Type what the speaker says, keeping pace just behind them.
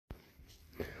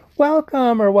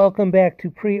Welcome back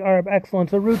to Pre-Arb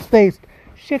Excellence, a roots-based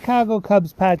Chicago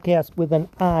Cubs podcast with an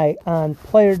eye on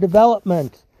player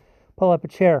development. Pull up a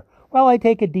chair while I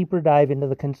take a deeper dive into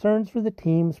the concerns for the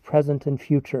team's present and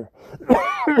future.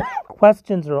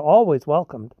 Questions are always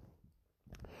welcomed,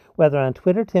 whether on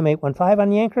Twitter, Tim815 on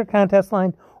the Anchor contest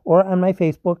line, or on my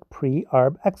Facebook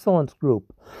Pre-Arb Excellence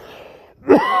group.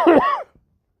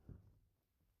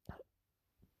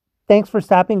 Thanks for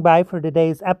stopping by for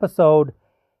today's episode,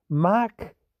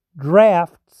 Mock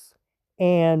Drafts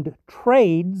and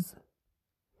Trades,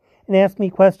 and ask me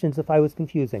questions if I was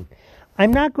confusing.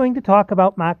 I'm not going to talk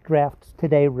about mock drafts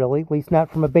today, really, at least not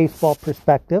from a baseball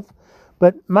perspective,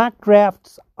 but mock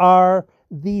drafts are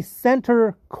the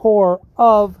center core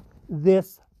of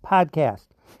this podcast.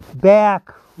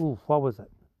 What was it?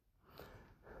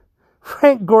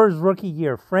 Frank Gore's rookie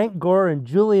year. Frank Gore and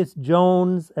Julius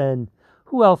Jones, and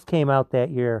who else came out that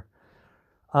year?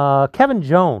 Kevin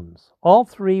Jones. All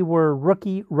three were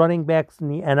rookie running backs in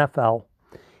the NFL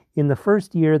in the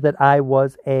first year that I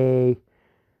was a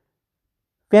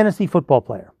fantasy football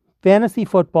player. Fantasy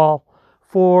football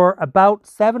for about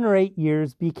 7 or 8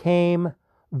 years became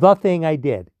the thing I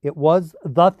did. It was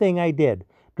the thing I did.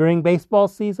 During baseball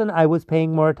season, I was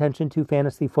paying more attention to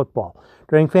fantasy football.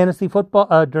 During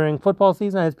football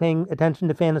season, I was paying attention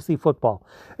to fantasy football.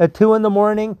 At 2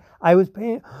 a.m, I was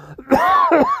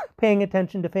paying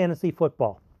attention to fantasy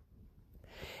football.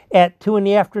 At 2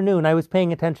 p.m, I was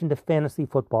paying attention to fantasy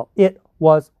football. It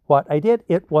was what I did.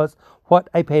 It was what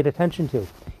I paid attention to.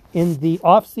 In the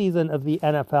off season of the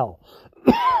NFL,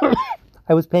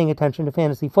 I was paying attention to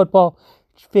fantasy football,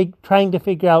 trying to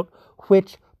figure out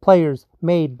which players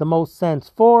made the most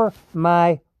sense for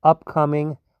my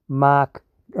upcoming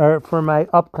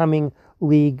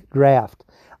league draft.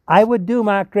 I would do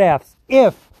mock drafts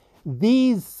if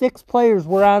these 6 players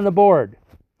were on the board.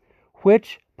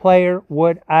 Which player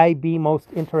would I be most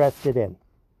interested in?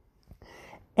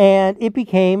 And it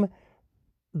became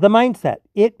the mindset.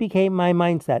 It became my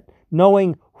mindset.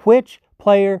 Knowing which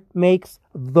player makes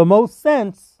the most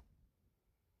sense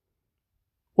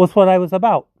was what I was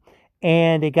about.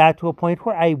 And it got to a point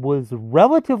where I was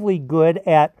relatively good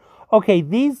at, okay,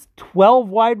 these 12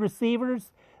 wide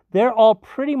receivers, they're all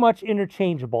pretty much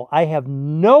interchangeable. I have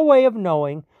no way of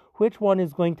knowing which one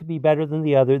is going to be better than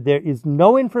the other. There is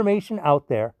no information out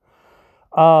there.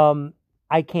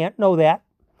 I can't know that.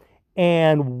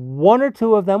 And 1 or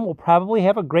 2 of them will probably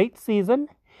have a great season.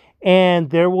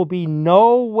 And there will be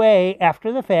no way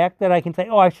after the fact that I can say,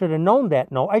 oh, I should have known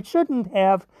that. No, I shouldn't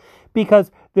have,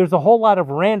 because there's a whole lot of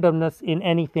randomness in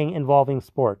anything involving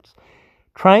sports.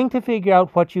 Trying to figure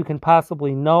out what you can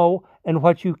possibly know and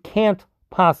what you can't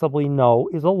possibly know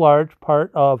is a large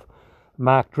part of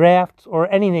mock drafts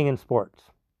or anything in sports.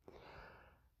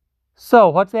 So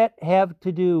what's that have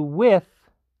to do with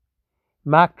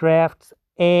mock drafts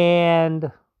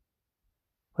and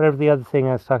whatever the other thing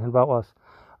I was talking about was?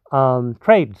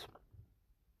 Trades.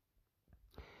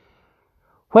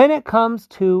 When it comes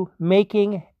to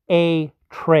making a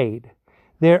trade,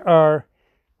 there are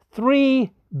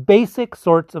 3 basic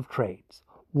sorts of trades.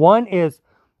 One is,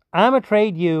 I'm going to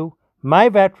trade you, my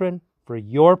veteran, for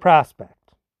your prospect.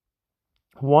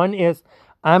 One is,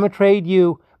 I'm going to trade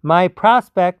you, my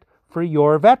prospect, for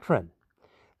your veteran.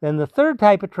 Then the third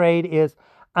type of trade is,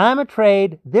 I'm going to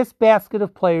trade this basket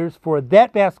of players for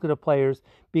that basket of players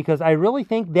because I really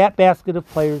think that basket of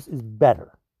players is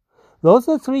better. Those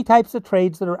are the 3 types of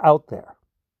trades that are out there.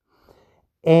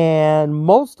 And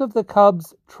most of the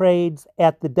Cubs trades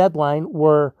at the deadline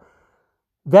were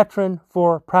veteran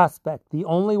for prospect. The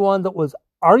only one that was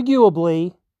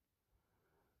arguably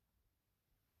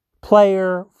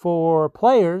player for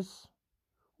players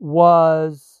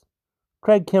was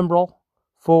Craig Kimbrell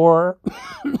for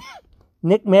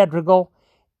Nick Madrigal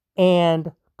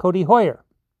and Cody Hoyer.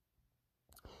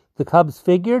 The Cubs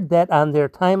figured that on their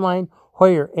timeline,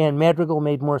 Hoyer and Madrigal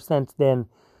made more sense than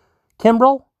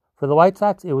Kimbrell. For the White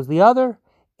Sox, it was the other,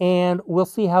 and we'll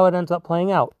see how it ends up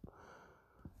playing out.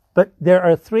 But there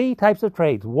are 3 types of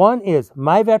trades. One is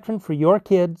my veteran for your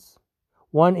kids,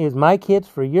 one is my kids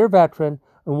for your veteran,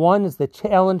 and one is the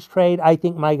challenge trade. I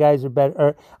think my guys are better,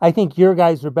 or I think your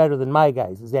guys are better than my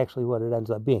guys, is actually what it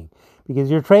ends up being. Because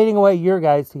you're trading away your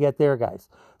guys to get their guys.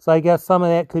 So I guess some of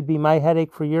that could be my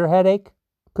headache for your headache.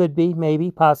 Could be, maybe,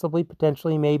 possibly,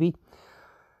 potentially, maybe.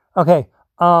 Okay,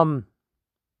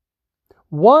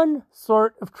 one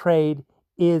sort of trade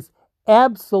is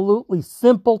absolutely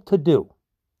simple to do.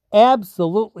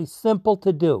 Absolutely simple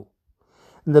to do.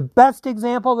 And the best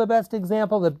example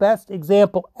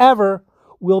ever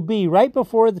will be right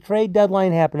before the trade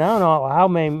deadline happened. I don't know how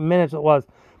many minutes it was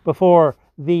before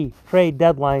the trade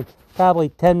deadline, probably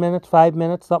 10 minutes, 5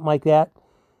 minutes, something like that.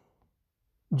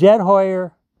 Jed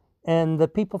Hoyer and the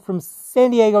people from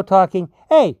San Diego talking,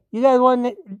 hey, you guys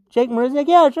want Jake Marisnick?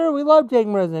 Yeah, sure, we love Jake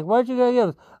Marisnick. What you going to give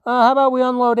us? How about we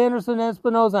unload Anderson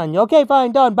Espinoza on you? Okay,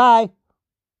 fine, done, bye.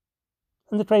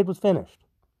 And the trade was finished.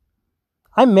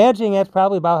 I'm imagining that's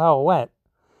probably about how it went.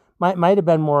 Might have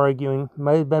been more arguing,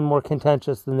 might have been more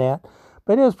contentious than that.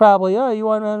 But it was probably, oh, you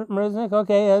want Marisnick?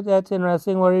 Okay, that's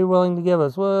interesting. What are you willing to give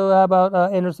us? Well, how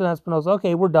about Anderson Espinoza?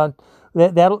 Okay, we're done.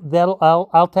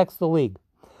 I'll text the league.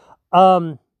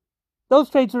 Those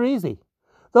trades are easy.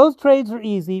 Those trades are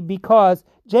easy because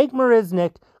Jake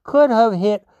Marisnick could have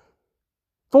hit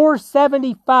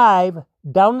 475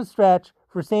 down the stretch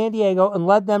for San Diego and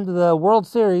led them to the World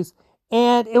Series,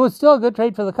 and it was still a good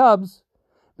trade for the Cubs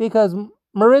because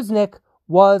Marisnick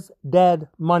was dead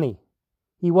money.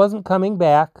 He wasn't coming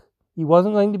back. He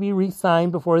wasn't going to be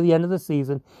re-signed before the end of the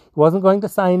season. He wasn't going to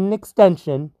sign an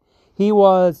extension. He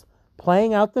was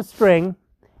playing out the string,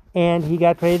 and he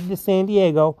got traded to San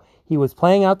Diego. He was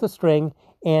playing out the string,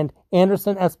 and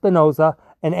Anderson Espinoza,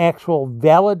 an actual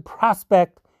valid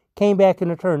prospect, came back in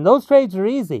return. Those trades are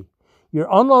easy. You're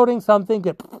unloading something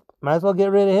that might as well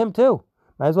get rid of him too.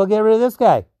 Might as well get rid of this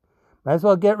guy. Might as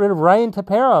well get rid of Ryan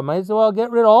Tepera. Might as well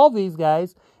get rid of all these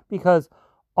guys because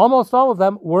almost all of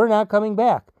them were not coming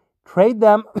back. Trade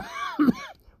them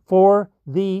for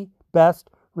the best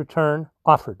return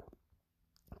offered.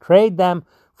 Trade them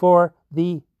for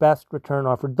the best return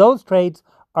offered. Those trades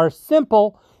are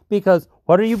simple because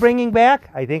what are you bringing back?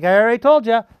 I think I already told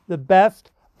you. The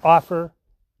best offer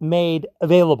made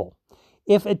available.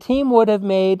 If a team would have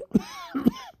made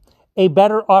a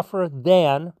better offer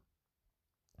than,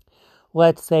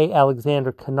 let's say,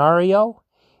 Alexander Canario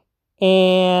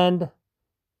and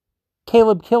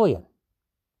Caleb Killian.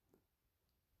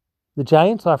 The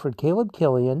Giants offered Caleb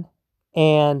Killian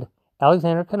and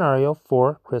Alexander Canario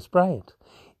for Chris Bryant.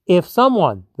 If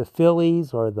someone, the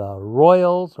Phillies or the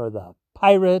Royals or the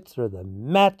Pirates or the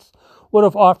Mets, would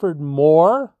have offered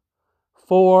more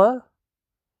for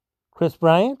Chris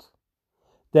Bryant,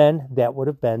 then that would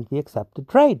have been the accepted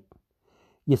trade.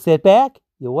 You sit back,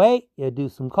 you wait, you do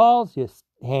some calls, you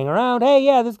hang around. Hey,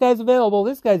 yeah, this guy's available.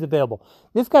 This guy's available.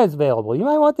 This guy's available. You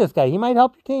might want this guy. He might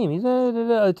help your team. He's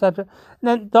etc. And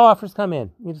then the offers come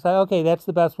in. You decide, okay, that's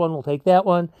the best one. We'll take that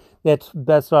one. That's the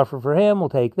best offer for him. We'll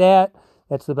take that.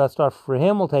 That's the best offer for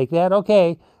him. We'll take that.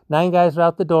 Okay, 9 guys are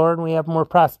out the door, and we have more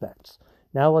prospects.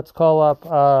 Now let's call up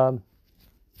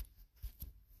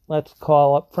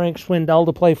Frank Schwindel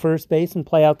to play first base and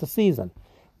play out the season.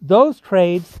 Those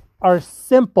trades are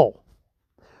simple.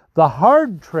 The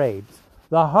hard trades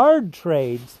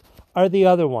are the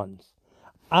other ones.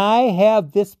 I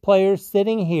have this player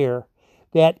sitting here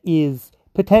that is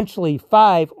potentially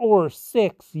 5 or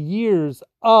 6 years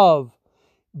of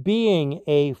being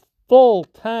a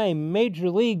full-time major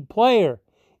league player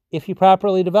if he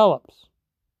properly develops.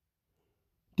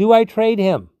 Do I trade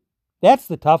him? That's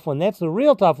the tough one. That's the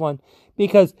real tough one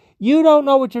because you don't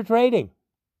know what you're trading.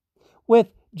 With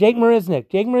Jake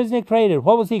Marisnick traded.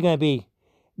 What was he going to be?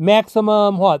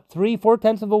 Maximum,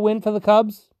 3/4 of a win for the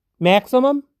Cubs?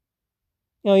 Maximum?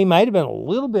 He might have been a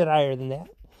little bit higher than that.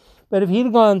 But if he'd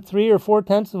have gone 3 or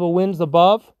 4/10 of a wins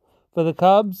above for the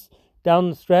Cubs down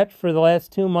the stretch for the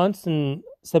last 2 months in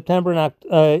September and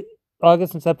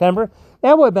August and September,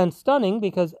 that would have been stunning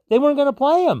because they weren't going to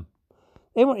play him.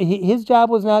 His job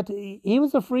was not. He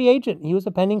was a free agent. He was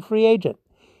a pending free agent.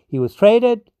 He was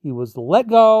traded. He was let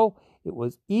go. It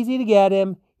was easy to get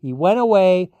him. He went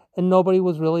away, and nobody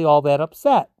was really all that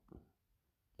upset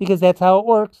because that's how it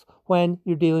works when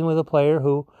you're dealing with a player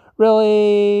who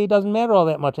really doesn't matter all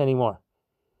that much anymore.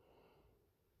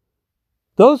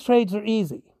 Those trades are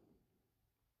easy.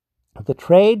 The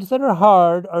trades that are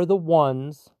hard are the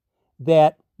ones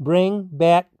that bring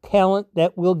back talent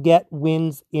that will get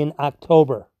wins in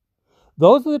October.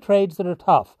 Those are the trades that are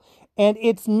tough. And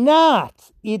it's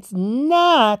not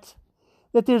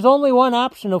that there's only one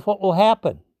option of what will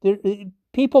happen.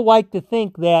 People like to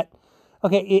think that,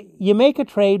 you make a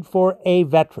trade for a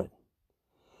veteran.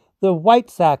 The White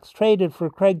Sox traded for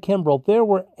Craig Kimbrell. There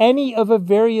were any of a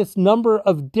various number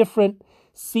of different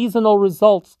seasonal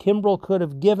results Kimbrell could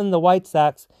have given the White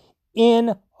Sox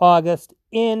in August,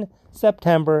 in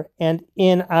September, and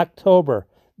in October.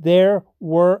 There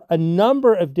were a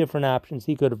number of different options.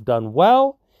 He could have done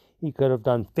well. He could have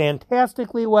done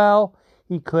fantastically well.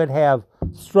 He could have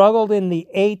struggled in the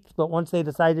 8th, but once they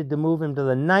decided to move him to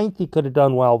the 9th, he could have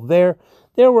done well there.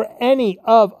 There were any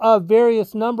of a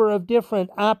various number of different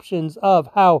options of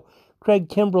how Craig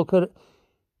Kimbrell could.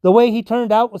 The way he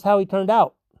turned out was how he turned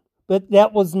out. but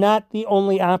that was not the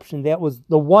only option. That was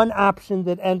the one option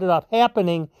that ended up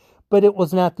happening, but it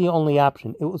was not the only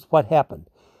option. It was what happened.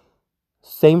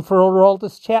 Same for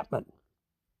Aroldis Chapman.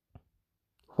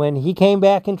 When he came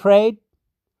back in trade,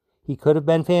 he could have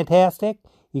been fantastic.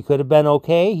 He could have been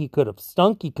okay. He could have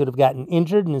stunk. He could have gotten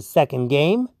injured in his second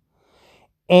game.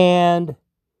 And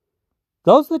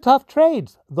those are the tough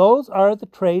trades. Those are the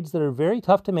trades that are very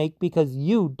tough to make because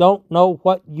you don't know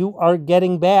what you are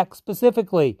getting back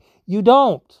specifically. You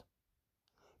don't.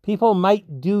 People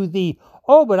might do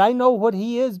but I know what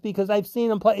he is because I've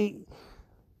seen him play.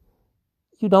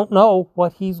 You don't know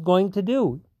what he's going to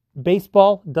do.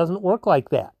 Baseball doesn't work like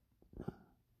that.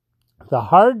 The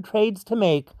hard trades to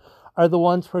make are the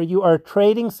ones where you are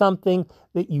trading something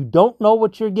that you don't know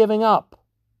what you're giving up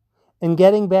and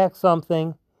getting back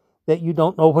something that you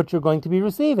don't know what you're going to be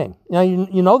receiving. Now,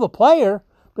 you know the player,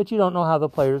 but you don't know how the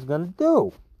player is going to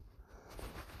do.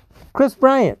 Kris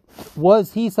Bryant,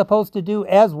 was he supposed to do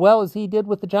as well as he did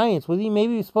with the Giants? Was he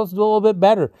maybe supposed to do a little bit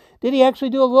better? Did he actually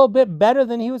do a little bit better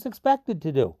than he was expected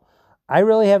to do? I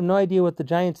really have no idea what the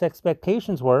Giants'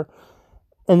 expectations were,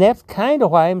 and that's kind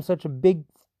of why I'm such a big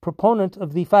proponent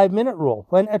of the 5-minute rule.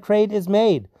 When a trade is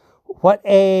made, what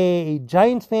a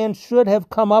Giants fan should have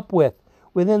come up with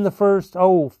within the first,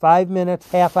 5 minutes,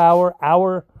 half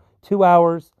hour, 2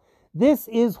 hours. This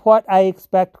is what I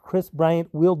expect Kris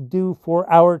Bryant will do for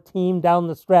our team down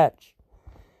the stretch.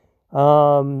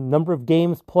 Number of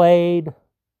games played,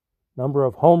 number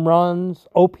of home runs,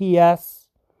 OPS,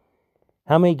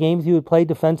 how many games you would play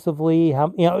defensively,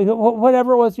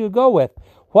 whatever it was you would go with.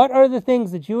 What are the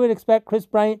things that you would expect Kris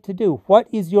Bryant to do? What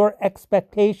is your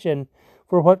expectation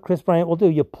for what Kris Bryant will do?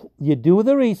 You do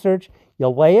the research, you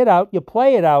lay it out, you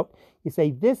play it out, you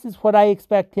say, this is what I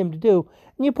expect him to do,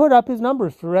 and you put up his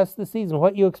numbers for the rest of the season,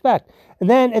 what you expect. And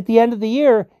then at the end of the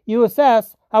year, you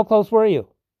assess, how close were you?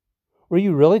 Were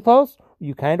you really close? Were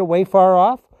you kind of way far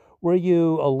off? Were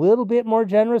you a little bit more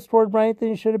generous toward Bryant than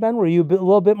you should have been? Were you a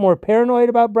little bit more paranoid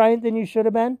about Bryant than you should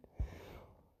have been?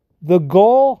 The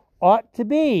goal ought to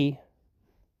be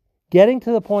getting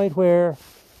to the point where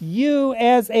you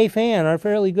as a fan are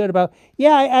fairly good about,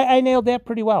 I nailed that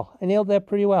pretty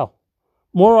well.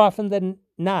 More often than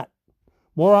not.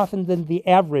 More often than the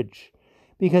average.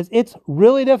 Because it's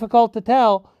really difficult to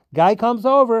tell. Guy comes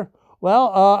over,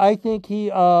 I think he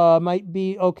might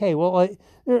be okay. Well,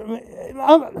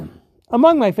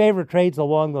 among my favorite trades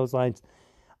along those lines,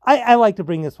 I like to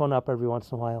bring this one up every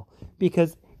once in a while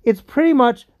because it's pretty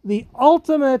much the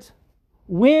ultimate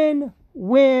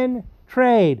win-win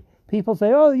trade. People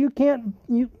say,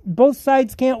 both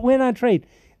sides can't win on trade.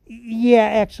 Yeah,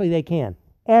 actually they can.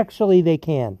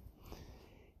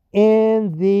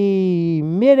 In the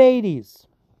mid-'80s,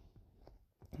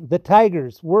 the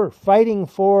Tigers were fighting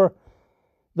for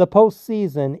the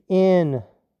postseason in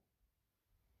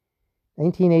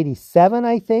 1987,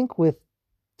 I think, with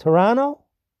Toronto.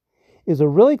 It was a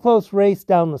really close race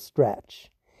down the stretch.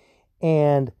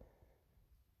 And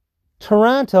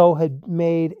Detroit had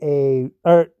made a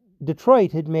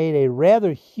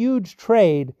rather huge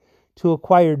trade to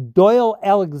acquire Doyle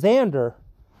Alexander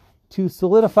to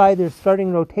solidify their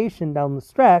starting rotation down the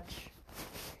stretch.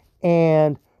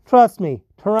 And trust me,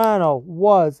 Toronto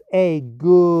was a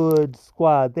good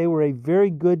squad. They were a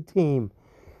very good team.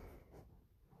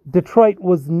 Detroit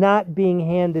was not being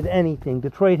handed anything.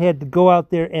 Detroit had to go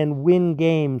out there and win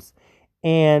games.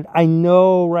 And I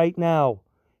know right now,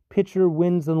 pitcher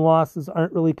wins and losses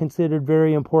aren't really considered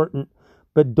very important.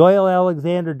 But Doyle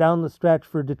Alexander down the stretch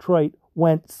for Detroit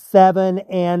went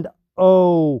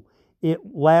 7-0. It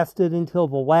lasted until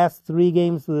the last 3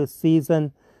 games of the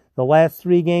season. The last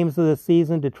 3 games of the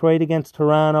season, Detroit against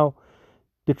Toronto.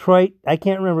 Detroit, I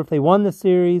can't remember if they won the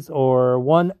series or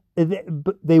won.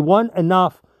 They won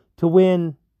enough to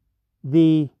win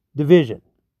the division.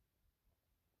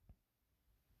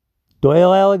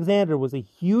 Doyle Alexander was a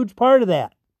huge part of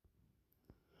that.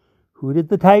 Who did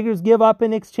the Tigers give up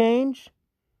in exchange?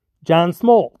 John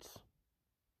Smoltz.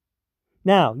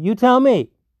 Now, you tell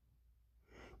me,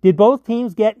 did both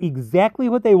teams get exactly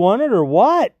what they wanted or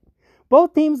what?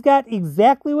 Both teams got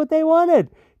exactly what they wanted.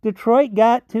 Detroit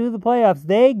got to the playoffs.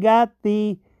 They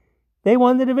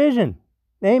won the division.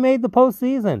 They made the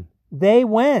postseason. They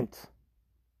went.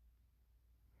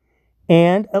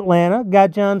 And Atlanta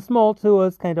got John Smoltz, who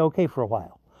was kind of okay for a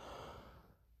while.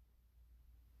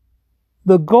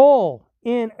 The goal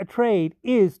in a trade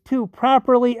is to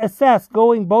properly assess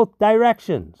going both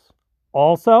directions.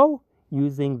 Also,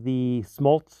 using the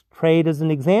Smoltz trade as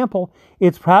an example,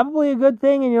 it's probably a good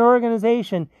thing in your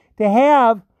organization to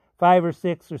have 5 or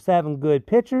 6 or 7 good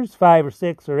pitchers, 5 or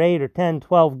 6 or 8 or 10,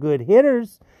 12 good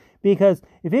hitters, Because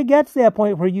if it gets to that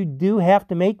point where you do have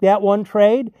to make that one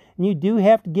trade, and you do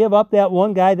have to give up that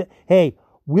one guy that, hey,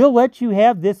 we'll let you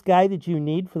have this guy that you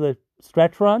need for the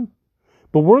stretch run,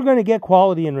 but we're going to get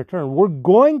quality in return. We're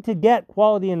going to get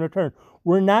quality in return.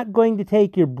 We're not going to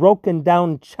take your broken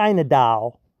down China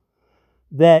doll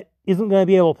that isn't going to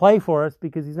be able to play for us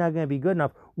because he's not going to be good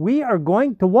enough. We are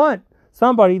going to want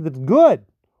somebody that's good.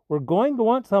 We're going to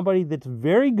want somebody that's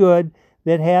very good,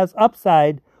 that has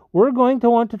upside. We're going to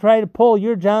want to try to pull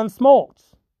your John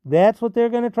Smoltz. That's what they're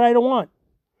going to try to want.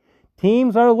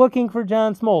 Teams are looking for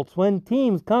John Smoltz. When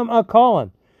teams come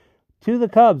calling to the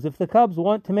Cubs, if the Cubs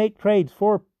want to make trades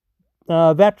for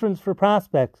veterans, for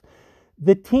prospects,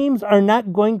 the teams are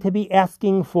not going to be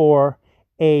asking for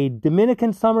a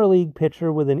Dominican Summer League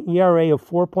pitcher with an ERA of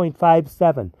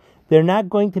 4.57. They're not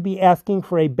going to be asking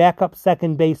for a backup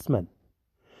second baseman.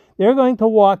 They're going to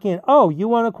walk in, oh, you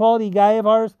want a quality guy of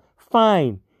ours?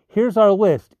 Fine. Here's our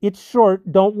list. It's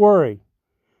short. Don't worry.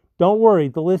 Don't worry.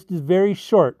 The list is very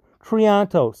short.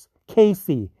 Triantos,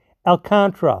 Casey,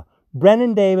 Alcantara,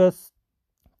 Brennan Davis,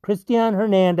 Christian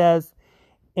Hernandez,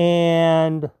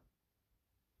 and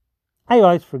I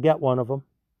always forget one of them.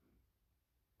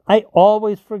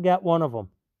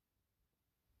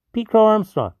 Pete Crow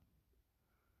Armstrong.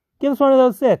 Give us one of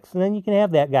those 6, and then you can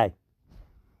have that guy.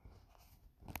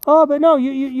 Oh, but no,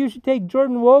 you should take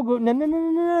Jordan Wogo. No.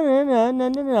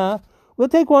 We'll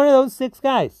take one of those 6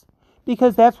 guys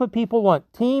because that's what people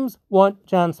want. Teams want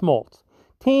John Smoltz.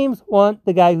 Teams want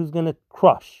the guy who's going to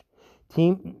crush.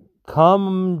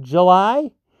 Come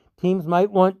July, teams might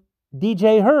want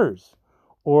DJ Hers,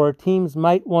 or teams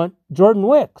might want Jordan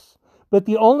Wicks. But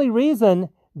the only reason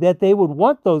that they would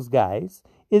want those guys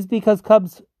is because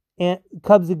Cubs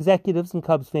executives and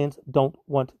Cubs fans don't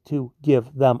want to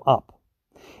give them up.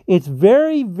 It's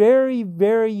very, very,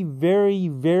 very, very,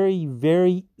 very,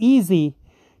 very easy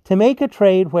to make a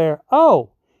trade where,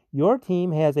 oh, your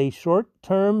team has a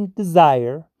short-term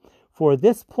desire for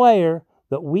this player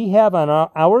that we have on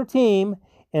our team,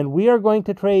 and we are going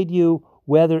to trade you,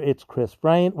 whether it's Chris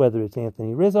Bryant, whether it's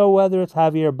Anthony Rizzo, whether it's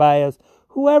Javier Baez,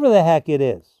 whoever the heck it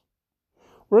is.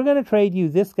 We're going to trade you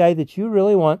this guy that you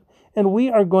really want, and we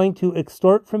are going to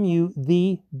extort from you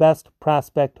the best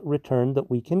prospect return that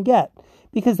we can get.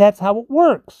 Because that's how it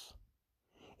works.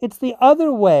 It's the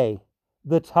other way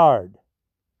that's hard.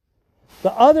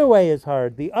 The other way is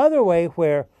hard. The other way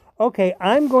where, okay,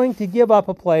 I'm going to give up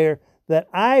a player that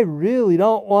I really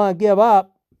don't want to give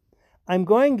up. I'm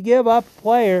going to give up a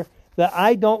player that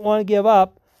I don't want to give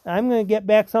up. I'm going to get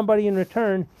back somebody in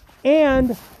return.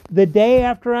 And the day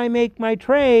after I make my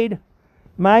trade,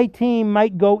 my team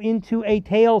might go into a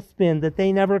tailspin that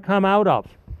they never come out of.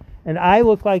 And I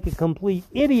look like a complete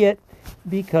idiot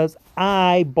because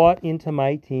I bought into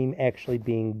my team actually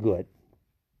being good.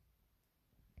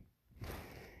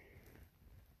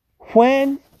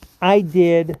 When I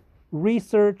did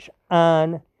research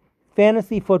on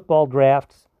fantasy football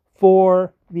drafts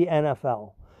for the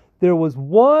NFL, there was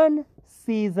one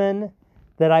season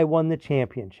that I won the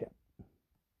championship.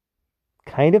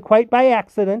 Kind of quite by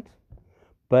accident,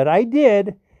 but I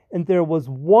did. And there was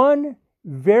one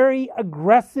very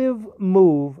aggressive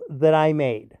move that I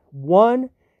made. One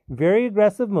very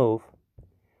aggressive move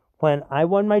when I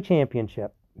won my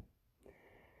championship.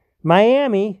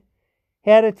 Miami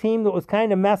had a team that was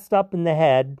kind of messed up in the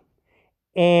head,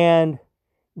 and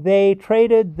they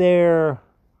traded their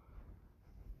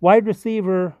wide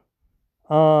receiver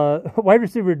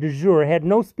de jour, had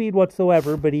no speed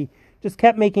whatsoever, but he just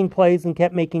kept making plays and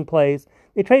kept making plays.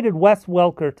 They traded Wes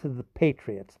Welker to the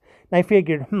Patriots. And I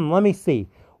figured, let me see.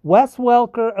 Wes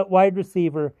Welker at wide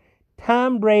receiver,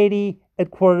 Tom Brady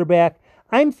at quarterback.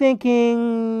 I'm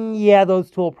thinking, yeah, those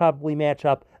two will probably match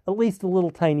up at least a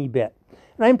little tiny bit.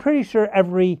 And I'm pretty sure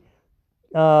everyone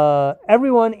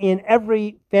in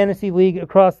every fantasy league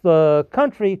across the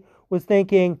country was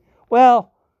thinking,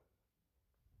 well,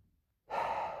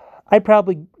 I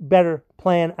probably better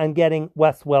plan on getting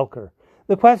Wes Welker.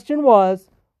 The question was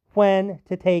when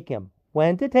to take him.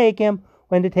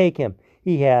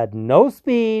 He had no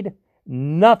speed,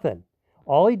 nothing.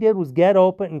 All he did was get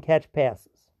open and catch passes.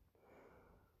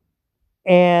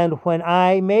 And when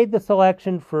I made the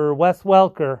selection for Wes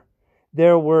Welker,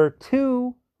 there were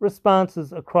 2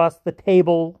 responses across the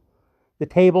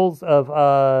tables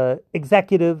of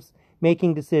executives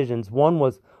making decisions. One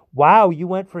was, wow, you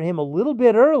went for him a little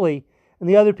bit early. And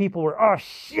the other people were, oh,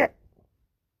 shit.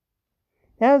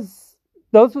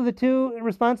 Those were the 2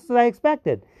 responses that I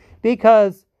expected.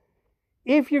 Because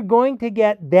if you're going to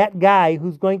get that guy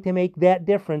who's going to make that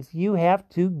difference, you have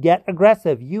to get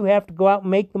aggressive. You have to go out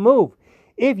and make the move.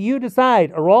 if you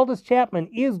decide Aroldis Chapman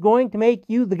is going to make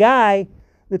you the guy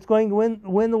that's going to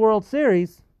win the World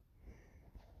Series,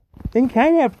 then you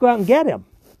kind of have to go out and get him.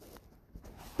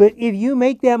 But if you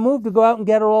make that move to go out and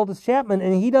get Aroldis Chapman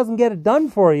and he doesn't get it done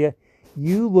for you,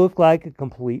 you look like a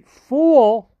complete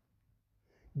fool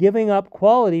giving up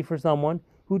quality for someone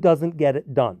who doesn't get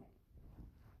it done.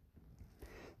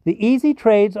 The easy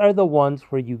trades are the ones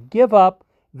where you give up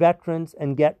veterans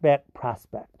and get back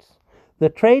prospects. The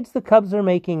trades the Cubs are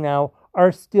making now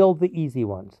are still the easy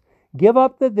ones. Give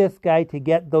up this guy to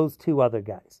get those two other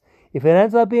guys. If it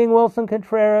ends up being Wilson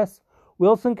Contreras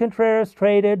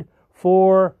traded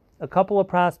for a couple of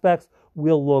prospects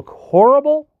will look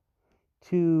horrible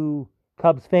to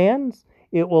Cubs fans.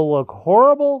 It will look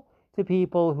horrible to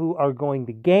people who are going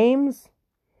to games.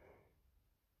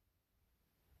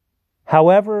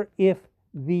 However, if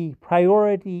the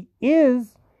priority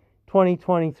is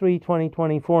 2023,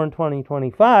 2024, and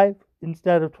 2025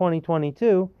 instead of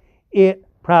 2022, it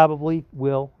probably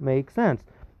will make sense.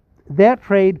 That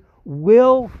trade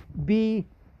will be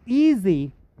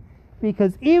easy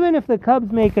because even if the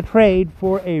Cubs make a trade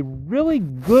for a really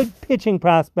good pitching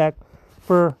prospect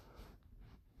for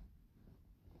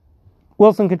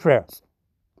Wilson Contreras,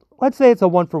 let's say it's a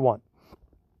 1-for-1.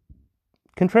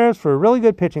 Contreras for a really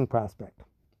good pitching prospect.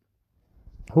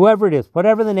 Whoever it is,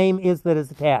 whatever the name is that is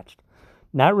attached.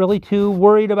 Not really too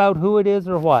worried about who it is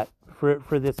or what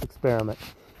for this experiment.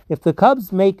 If the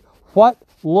Cubs make what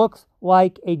looks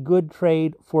like a good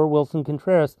trade for Wilson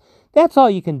Contreras, that's all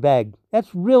you can beg.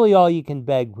 That's really all you can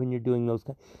beg when you're doing those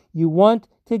things. You want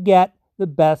to get the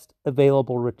best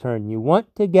available return. You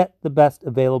want to get the best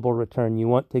available return. You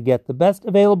want to get the best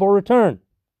available return.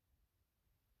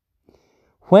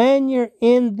 When you're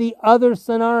in the other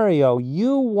scenario,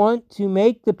 you want to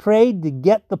make the trade to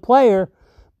get the player,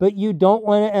 but you don't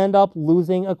want to end up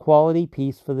losing a quality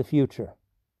piece for the future.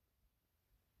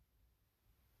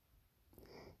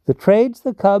 The trades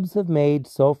the Cubs have made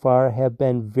so far have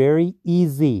been very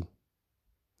easy.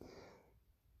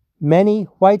 Many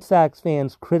White Sox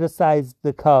fans criticized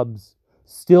the Cubs,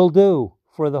 still do,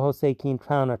 for the Jose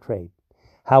Quintana trade.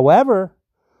 However,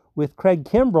 with Craig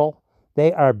Kimbrell,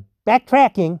 they are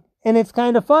backtracking, and it's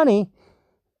kind of funny.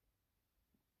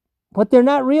 What they're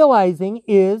not realizing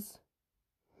is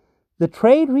the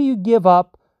trade where you give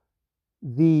up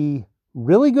the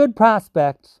really good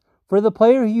prospects for the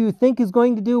player who you think is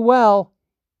going to do well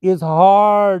is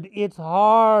hard. It's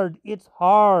hard. It's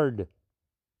hard.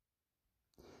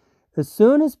 As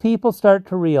soon as people start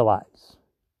to realize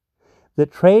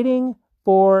that trading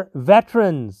for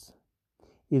veterans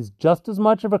is just as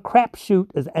much of a crapshoot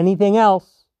as anything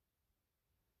else,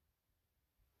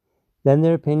 then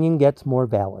their opinion gets more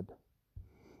valid.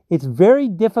 It's very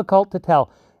difficult to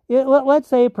tell. Let's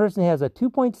say a person has a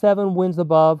 2.7 wins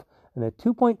above, and a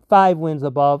 2.5 wins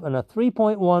above, and a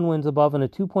 3.1 wins above, and a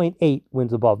 2.8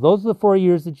 wins above. Those are the 4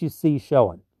 years that you see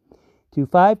showing.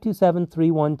 2.5, 2.7,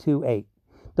 3.1, 2.8.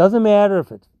 Doesn't matter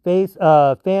if it's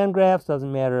Fangraphs,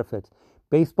 doesn't matter if it's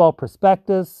Baseball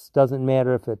Prospectus, doesn't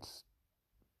matter if it's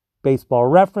Baseball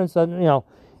Reference.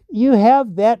 You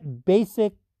have that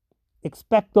basic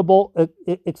expected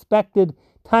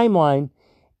timeline,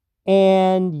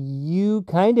 and you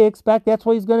kind of expect that's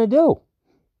what he's going to do.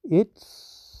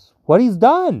 It's what he's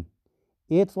done.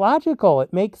 It's logical.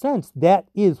 It makes sense. That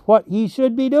is what he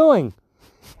should be doing.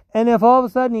 And if all of a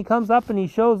sudden he comes up and he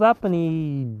shows up and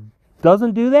he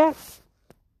doesn't do that,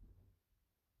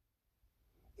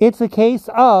 it's a case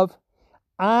of,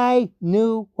 I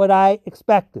knew what I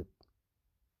expected.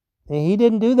 And he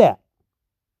didn't do that.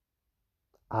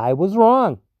 I was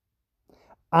wrong.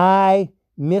 I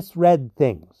misread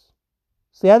things.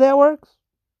 See how that works?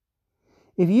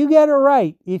 If you get it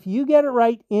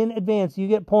right in advance, you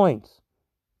get points.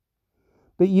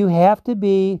 But you have to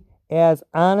be as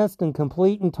honest and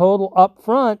complete and total up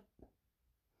front.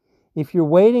 If you're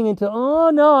waiting until,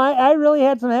 I really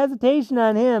had some hesitation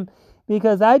on him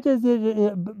because I just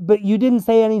did, but you didn't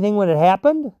say anything when it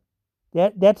happened,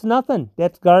 that's nothing.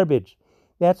 That's garbage.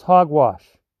 That's hogwash.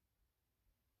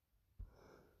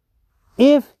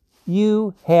 If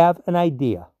you have an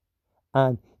idea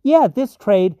on, this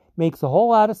trade makes a whole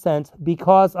lot of sense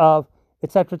because of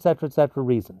etc.,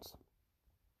 reasons.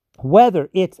 Whether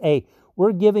it's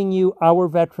we're giving you our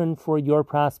veteran for your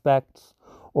prospects,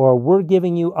 or we're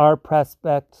giving you our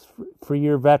prospects for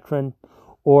your veteran,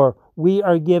 or we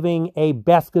are giving a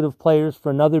basket of players for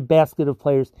another basket of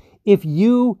players. If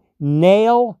you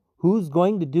nail who's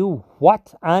going to do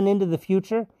what on into the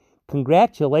future,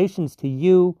 congratulations to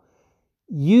you.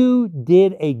 You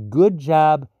did a good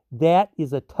job. That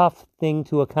is a tough thing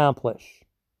to accomplish.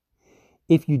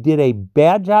 If you did a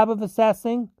bad job of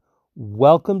assessing,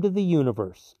 welcome to the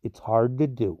universe. It's hard to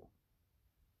do.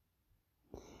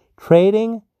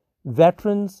 Trading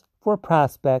veterans for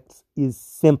prospects is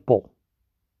simple.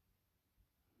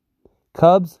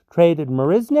 Cubs traded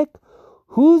Marisnick.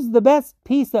 Who's the best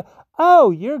piece of...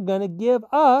 Oh, you're going to give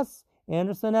us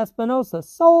Anderson Espinosa.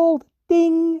 Sold.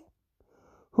 Ding.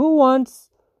 Who wants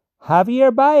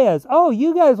Javier Baez? Oh,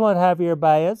 you guys want Javier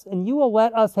Baez, and you will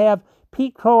let us have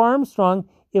Pete Crow Armstrong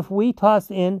if we toss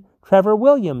in Trevor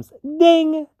Williams.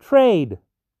 Ding. Trade.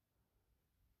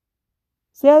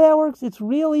 See how that works? It's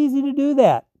real easy to do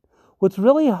that. What's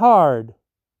really hard,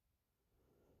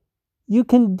 you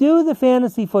can do the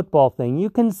fantasy football thing. You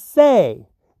can say,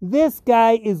 this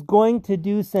guy is going to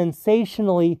do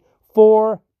sensationally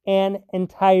for an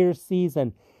entire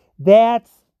season.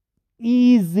 That's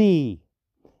easy.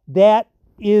 That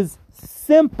is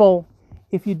simple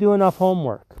if you do enough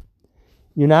homework.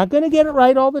 You're not going to get it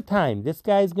right all the time. This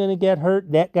guy's going to get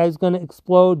hurt. That guy's going to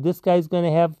explode. This guy's going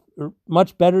to have a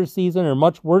much better season or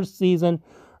much worse season.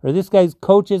 Or this guy's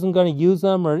coach isn't going to use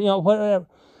him, or, whatever.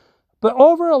 But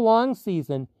over a long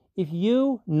season, if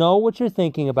you know what you're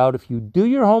thinking about, if you do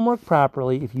your homework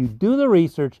properly, if you do the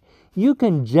research, you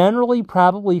can generally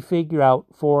probably figure out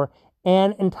for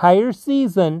an entire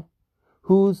season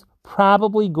who's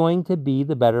probably going to be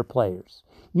the better players.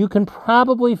 You can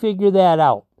probably figure that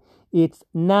out. It's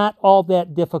not all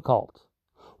that difficult.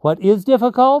 What is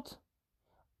difficult?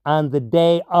 On the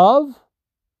day of,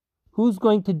 who's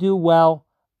going to do well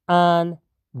on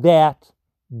that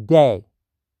day.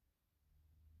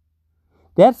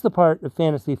 That's the part of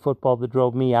fantasy football that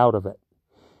drove me out of it.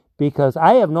 Because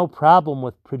I have no problem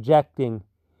with projecting.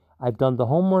 I've done the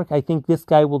homework. I think this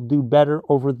guy will do better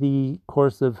over the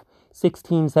course of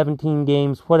 16, 17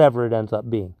 games, whatever it ends up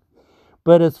being.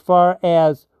 But as far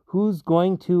as who's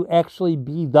going to actually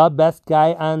be the best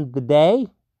guy on the day,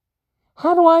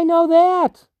 how do I know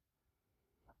that?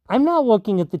 I'm not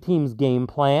looking at the team's game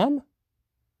plan.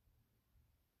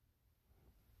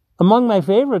 Among my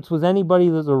favorites was anybody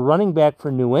that's a running back for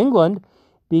New England,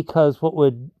 because what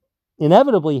would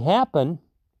inevitably happen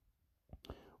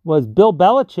was Bill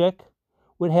Belichick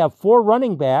would have 4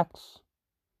 running backs,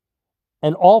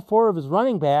 and all 4 of his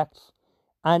running backs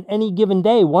on any given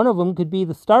day, one of them could be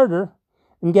the starter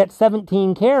and get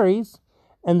 17 carries,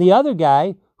 and the other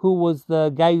guy, who was the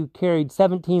guy who carried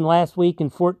 17 last week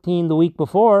and 14 the week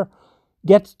before,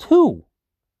 gets 2.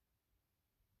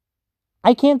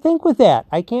 I can't think with that.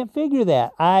 I can't figure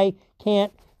that. I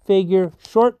can't figure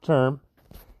short term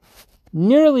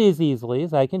nearly as easily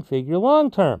as I can figure long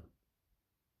term.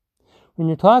 When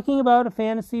you're talking about a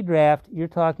fantasy draft, you're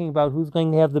talking about who's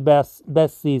going to have the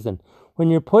best season.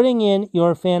 When you're putting in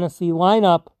your fantasy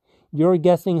lineup, you're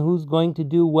guessing who's going to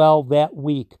do well that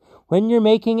week. When you're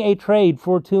making a trade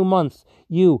for 2 months,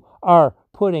 you are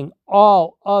putting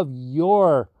all of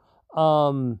your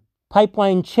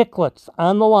pipeline chiclets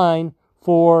on the line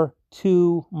for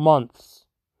 2 months.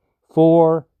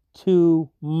 For 2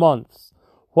 months.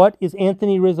 What is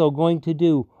Anthony Rizzo going to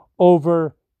do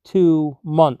over 2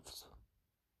 months?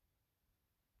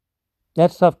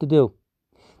 That's tough to do.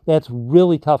 That's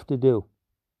really tough to do.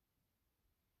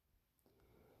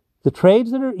 The trades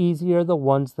that are easy are the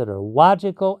ones that are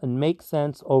logical and make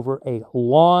sense over a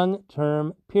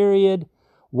long-term period,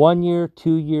 1 year,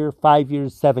 2 year, 5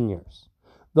 years, 7 years.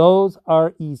 Those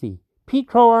are easy. Pete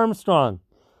Crow Armstrong,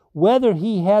 whether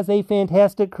he has a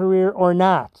fantastic career or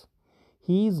not,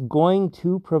 he's going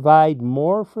to provide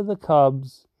more for the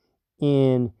Cubs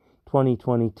in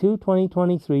 2022,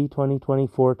 2023,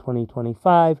 2024,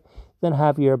 2025 than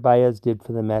Javier Baez did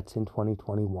for the Mets in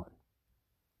 2021.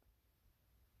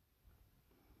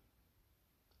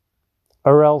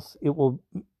 Or else it'll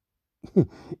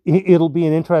be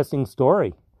an interesting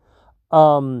story.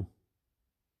 The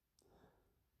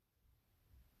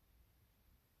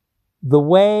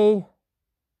way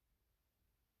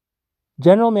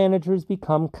general managers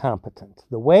become competent,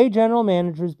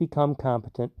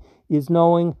 is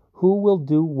knowing who will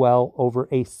do well over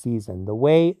a season. The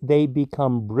way they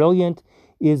become brilliant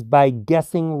is by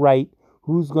guessing right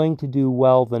who's going to do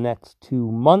well the next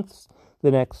 2 months, the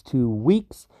next 2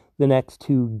 weeks, the next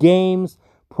 2 games,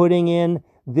 putting in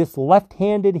this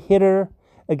left-handed hitter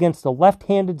against a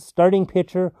left-handed starting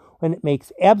pitcher when it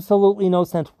makes absolutely no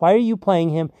sense. Why are you playing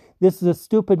him? This is a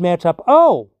stupid matchup.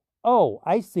 Oh,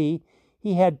 I see.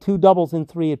 He had 2 doubles in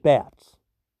 3 at-bats.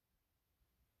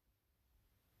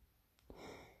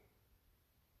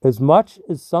 As much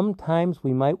as sometimes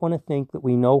we might want to think that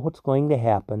we know what's going to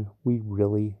happen, we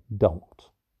really don't.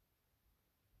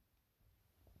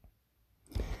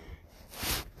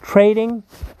 Trading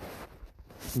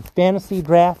and fantasy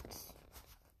drafts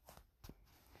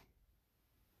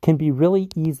can be really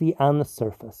easy on the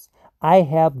surface. I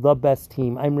have the best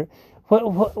team.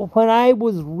 When I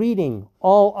was reading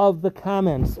all of the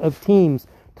comments of teams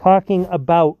talking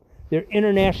about their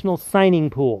international signing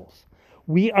pools,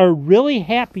 we are really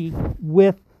happy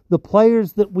with the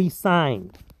players that we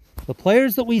signed. The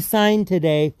players that we signed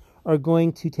today are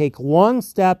going to take long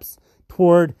steps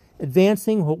toward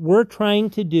advancing what we're trying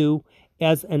to do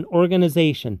as an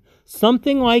organization.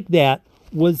 Something like that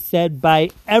was said by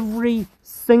every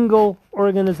single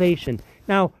organization.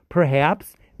 Now,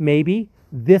 perhaps, maybe,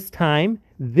 this time,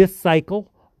 this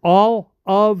cycle, all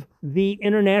of the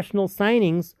international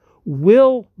signings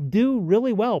will do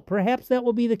really well. Perhaps that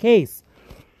will be the case.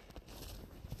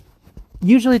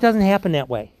 Usually it doesn't happen that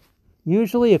way.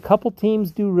 Usually a couple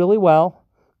teams do really well.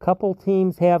 A couple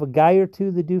teams have a guy or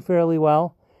two that do fairly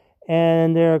well.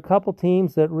 And there are a couple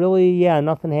teams that really,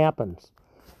 nothing happens.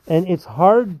 And it's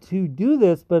hard to do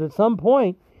this, but at some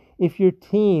point, if your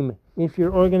team, if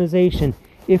your organization,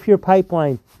 if your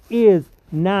pipeline is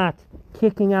not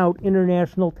kicking out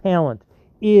international talent,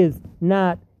 is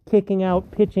not kicking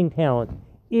out pitching talent,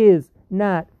 is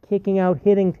not kicking out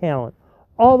hitting talent,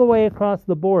 all the way across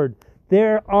the board,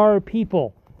 there are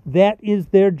people. That is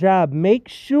their job. Make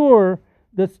sure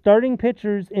the starting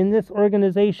pitchers in this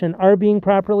organization are being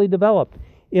properly developed.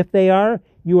 If they are,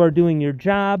 you are doing your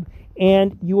job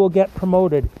and you will get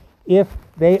promoted. If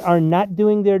they are not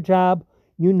doing their job,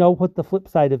 you know what the flip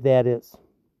side of that is.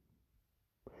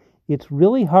 It's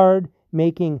really hard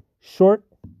making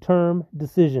short-term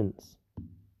decisions.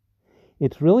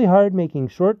 It's really hard making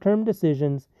short-term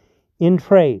decisions in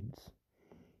trades.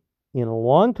 In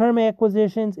long-term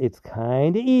acquisitions, it's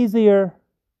kind of easier.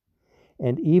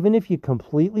 And even if you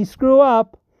completely screw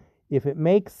up, if it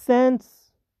makes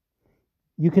sense,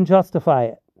 you can justify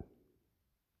it.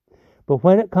 But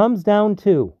when it comes down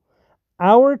to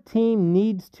our team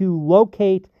needs to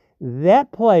locate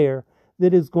that player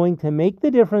that is going to make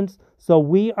the difference, so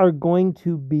we are going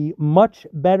to be much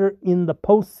better in the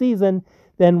postseason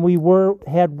than we were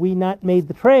had we not made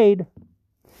the trade.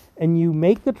 And you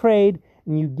make the trade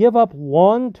and you give up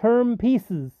long-term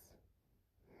pieces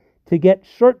to get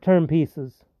short-term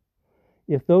pieces.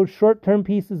 If those short-term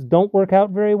pieces don't work out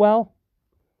very well,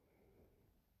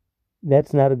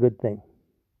 that's not a good thing.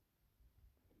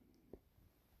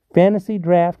 Fantasy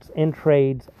drafts and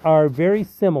trades are very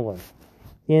similar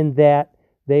in that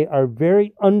they are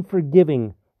very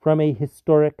unforgiving from a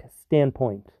historic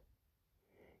standpoint.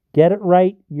 Get it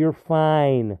right, you're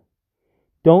fine.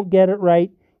 Don't get it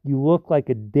right, you look like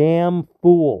a damn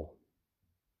fool.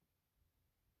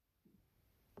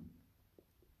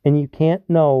 And you can't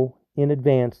know in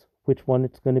advance which one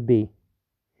it's going to be.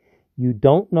 You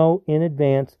don't know in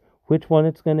advance which one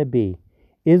it's going to be.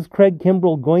 Is Craig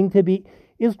Kimbrell going to be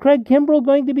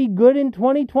good in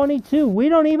 2022? We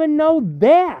don't even know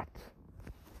that.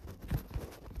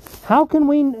 How can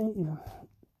we?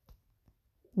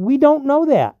 We don't know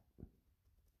that.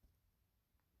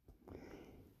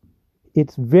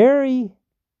 It's very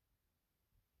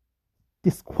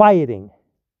disquieting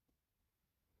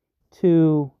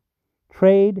to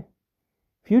trade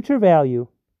future value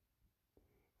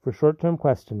for short-term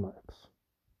question marks.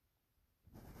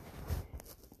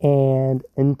 And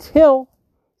until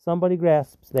somebody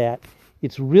grasps that,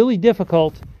 it's really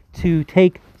difficult to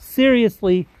take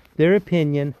seriously their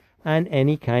opinion on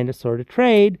any kind of sort of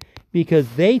trade, because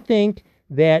they think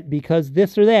that because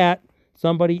this or that,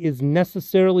 somebody is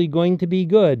necessarily going to be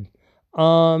good.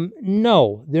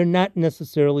 No, they're not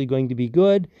necessarily going to be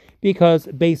good, because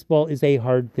baseball is a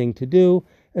hard thing to do,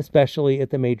 especially at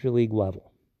the major league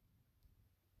level.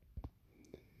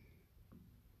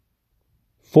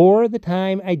 For the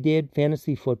time I did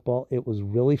fantasy football, it was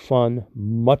really fun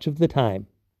much of the time.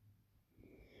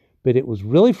 But it was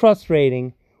really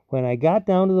frustrating when I got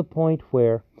down to the point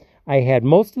where I had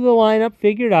most of the lineup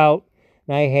figured out,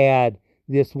 and I had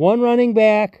this one running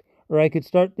back, or I could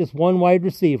start this one wide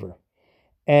receiver.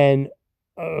 And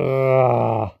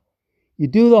you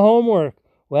do the homework.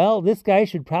 Well, this guy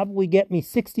should probably get me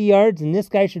 60 yards, and this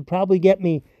guy should probably get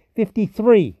me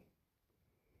 53.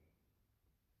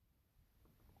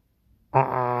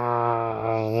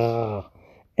 That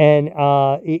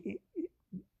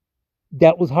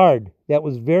was hard. That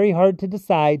was very hard to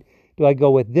decide. Do I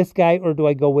go with this guy or do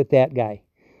I go with that guy?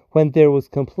 When there was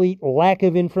complete lack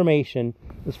of information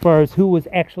as far as who was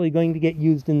actually going to get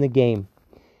used in the game.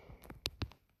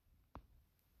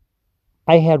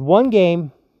 I had one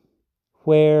game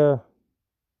where,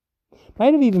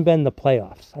 might have even been the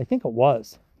playoffs. I think it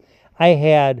was. I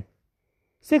had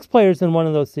 6 players in one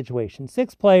of those situations.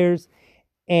 6 players,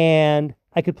 and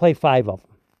I could play 5 of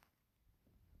them.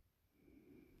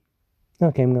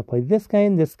 Okay, I'm going to play this guy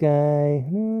and this guy.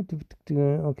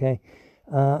 Okay.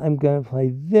 I'm going to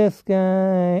play this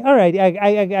guy. All right,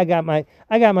 I got my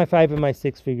 5 and my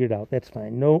 6 figured out. That's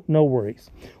fine. No worries.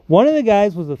 One of the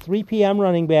guys was a 3 p.m.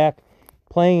 running back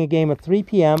playing a game at 3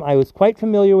 p.m. I was quite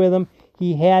familiar with him.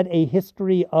 He had a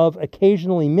history of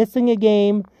occasionally missing a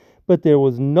game, but there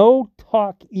was no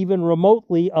talk even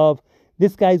remotely of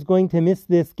this guy's going to miss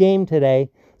this game today.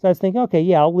 So I was thinking, okay,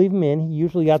 yeah, I'll leave him in. He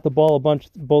usually got the ball a bunch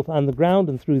both on the ground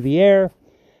and through the air.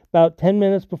 About 10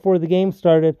 minutes before the game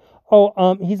started,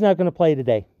 he's not going to play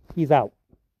today. He's out.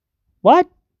 What?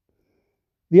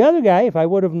 The other guy, if I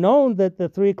would have known that the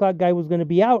 3 o'clock guy was going to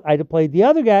be out, I'd have played the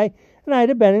other guy, and I'd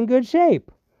have been in good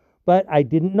shape. But I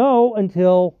didn't know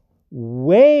until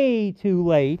way too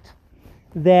late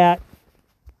that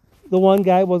the one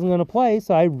guy wasn't going to play,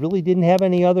 so I really didn't have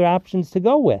any other options to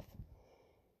go with.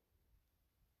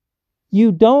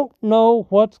 You don't know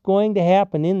what's going to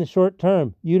happen in the short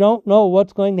term. You don't know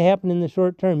what's going to happen in the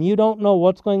short term. You don't know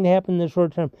what's going to happen in the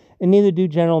short term. And neither do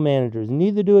general managers,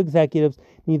 neither do executives,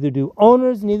 neither do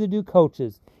owners, neither do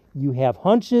coaches. You have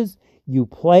hunches, you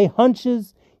play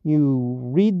hunches, you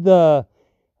read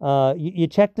you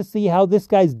check to see how this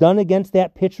guy's done against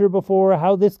that pitcher before,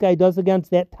 how this guy does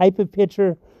against that type of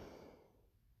pitcher.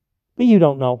 But you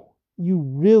don't know. You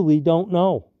really don't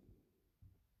know.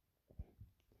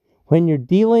 When you're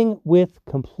dealing with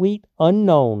complete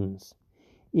unknowns,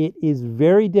 it is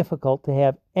very difficult to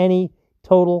have any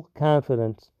total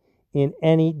confidence in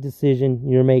any decision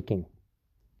you're making.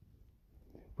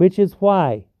 Which is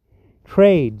why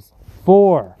trades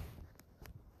for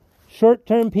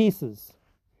short-term pieces,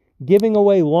 giving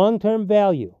away long-term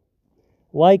value,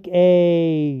 like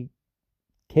a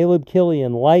Caleb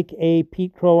Killian, like a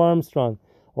Pete Crow Armstrong,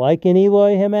 like an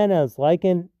Eloy Jimenez, like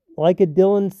a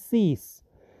Dylan Cease,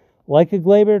 like a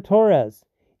Gleyber Torres,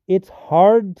 it's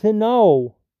hard to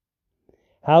know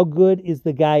how good is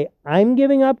the guy I'm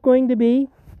giving up going to be,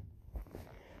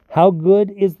 how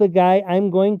good is the guy I'm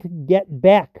going to get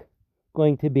back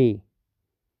going to be.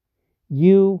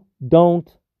 You don't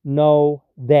know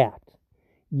that.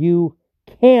 You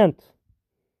can't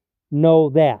know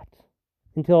that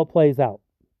until it plays out.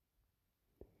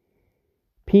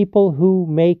 People who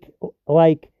make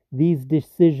like these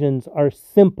decisions are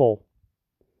simple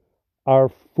are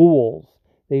fools.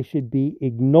 They should be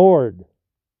ignored.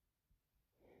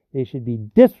 They should be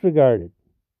disregarded.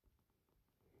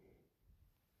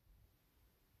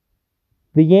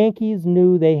 The Yankees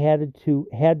knew they had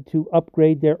to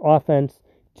upgrade their offense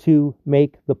to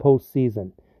make the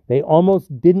postseason. They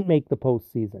almost didn't make the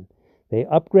postseason. They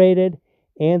upgraded,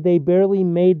 and they barely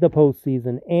made the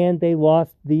postseason, and they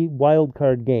lost the wild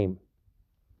card game.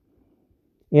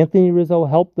 Anthony Rizzo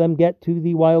helped them get to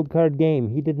the wild card game.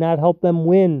 He did not help them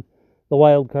win the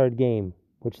wild card game,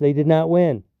 which they did not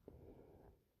win.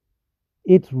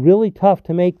 It's really tough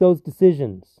to make those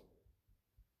decisions.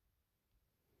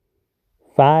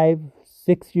 5,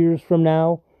 6 years from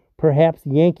now, perhaps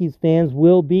Yankees fans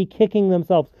will be kicking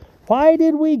themselves. Why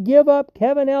did we give up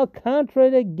Kevin Alcantara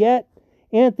to get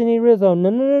Anthony Rizzo?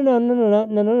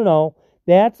 No.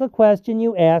 That's a question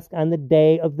you ask on the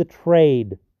day of the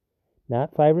trade.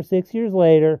 Not 5 or 6 years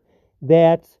later.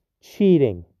 That's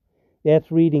cheating.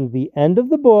 That's reading the end of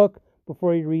the book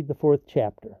before you read the 4th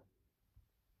chapter.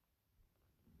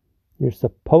 You're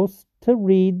supposed to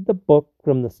read the book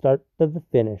from the start to the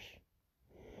finish.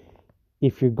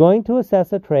 If you're going to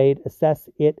assess a trade, assess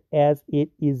it as it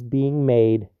is being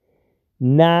made,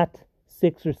 not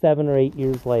 6 or 7 or 8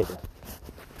 years later.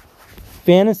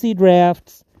 Fantasy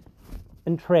drafts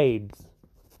and trades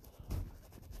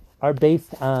are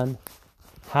based on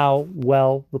how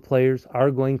well the players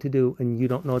are going to do, and you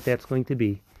don't know what that's going to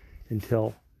be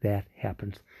until that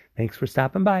happens. Thanks for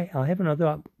stopping by. I'll have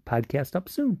another podcast up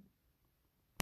soon.